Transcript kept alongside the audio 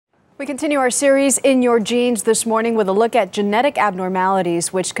We continue our series In Your Genes this morning with a look at genetic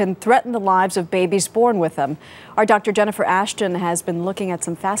abnormalities which can threaten the lives of babies born with them. Our Dr. Jennifer Ashton has been looking at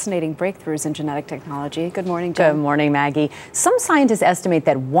some fascinating breakthroughs in genetic technology. Good morning, Jen. Good morning, Maggie. Some scientists estimate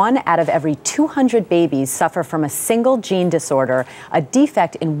that 1 out of every 200 babies suffer from a single gene disorder, a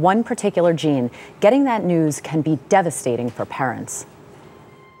defect in one particular gene. Getting that news can be devastating for parents.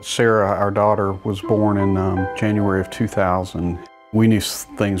 Sarah, our daughter, was born in January of 2000. We knew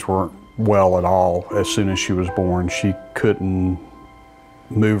things weren't well at all as soon as she was born. She couldn't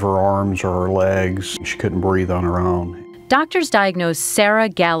move her arms or her legs. She couldn't breathe on her own. Doctors diagnosed Sarah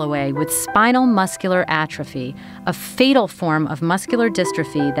Galloway with spinal muscular atrophy, a fatal form of muscular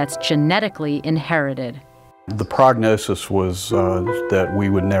dystrophy that's genetically inherited. The prognosis was that we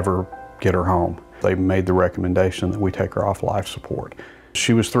would never get her home. They made the recommendation that we take her off life support.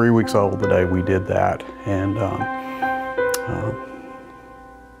 She was 3 weeks old the day we did that, and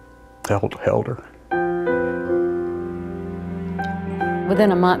held her.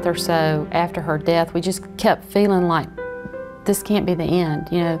 Within a month or so after her death, we just kept feeling like this can't be the end.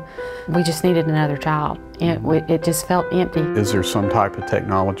 You know, we just needed another child. It just felt empty. Is there some type of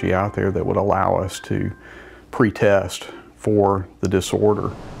technology out there that would allow us to pre-test for the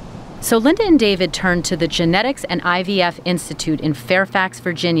disorder? So Linda and David turned to the Genetics and IVF Institute in Fairfax,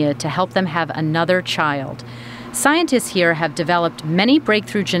 Virginia to help them have another child. Scientists here have developed many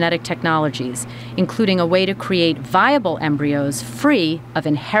breakthrough genetic technologies, including a way to create viable embryos free of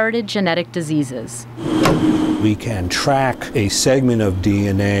inherited genetic diseases. We can track a segment of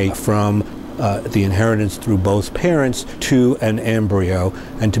DNA from the inheritance through both parents to an embryo,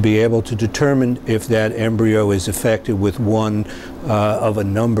 and to be able to determine if that embryo is affected with one of a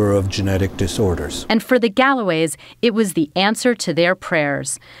number of genetic disorders. And for the Galloways, it was the answer to their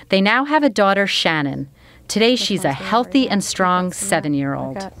prayers. They now have a daughter, Shannon. Today, she's a healthy and strong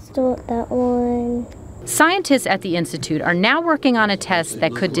 7-year-old. Still want that one. Scientists at the Institute are now working on a test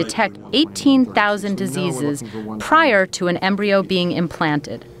that could detect 18,000 diseases prior to an embryo being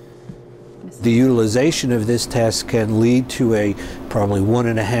implanted. The utilization of this test can lead to a probably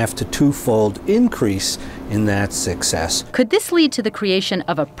 1.5 to 2-fold increase in that success. Could this lead to the creation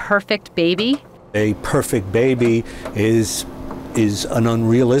of a perfect baby? A perfect baby is an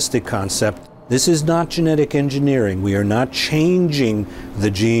unrealistic concept. This is not genetic engineering. We are not changing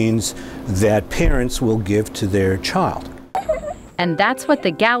the genes that parents will give to their child. And that's what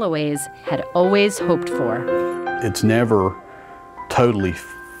the Galloways had always hoped for. It's never totally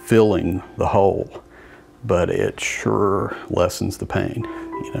filling the hole, but it sure lessens the pain,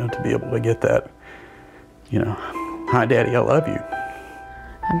 to be able to get that, hi, Daddy, I love you.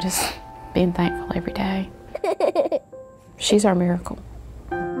 I'm just being thankful every day. She's our miracle.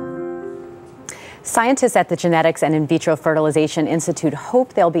 Scientists at the Genetics and In Vitro Fertilization Institute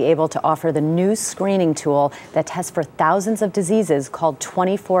hope they'll be able to offer the new screening tool that tests for thousands of diseases called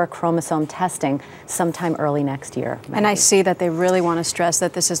 24 chromosome testing sometime early next year. Maggie. And I see that they really want to stress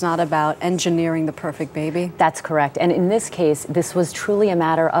that this is not about engineering the perfect baby. That's correct. And in this case, this was truly a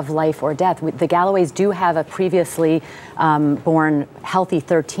matter of life or death. The Galloways do have a previously born healthy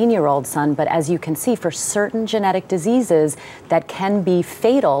 13-year-old son, but as you can see, for certain genetic diseases that can be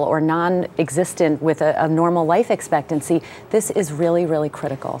fatal or non-existent with a normal life expectancy, this is really, really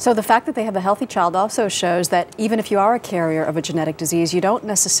critical. So the fact that they have a healthy child also shows that even if you are a carrier of a genetic disease, you don't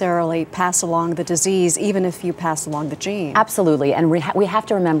necessarily pass along the disease, even if you pass along the gene. Absolutely, and we have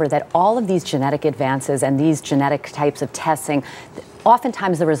to remember that all of these genetic advances and these genetic types of testing,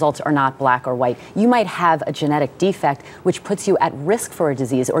 oftentimes the results are not black or white. You might have a genetic defect which puts you at risk for a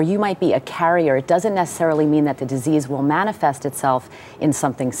disease, or you might be a carrier. It doesn't necessarily mean that the disease will manifest itself in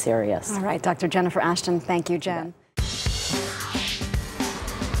something serious. All right, Dr. Jennifer Ashton, thank you, Jen.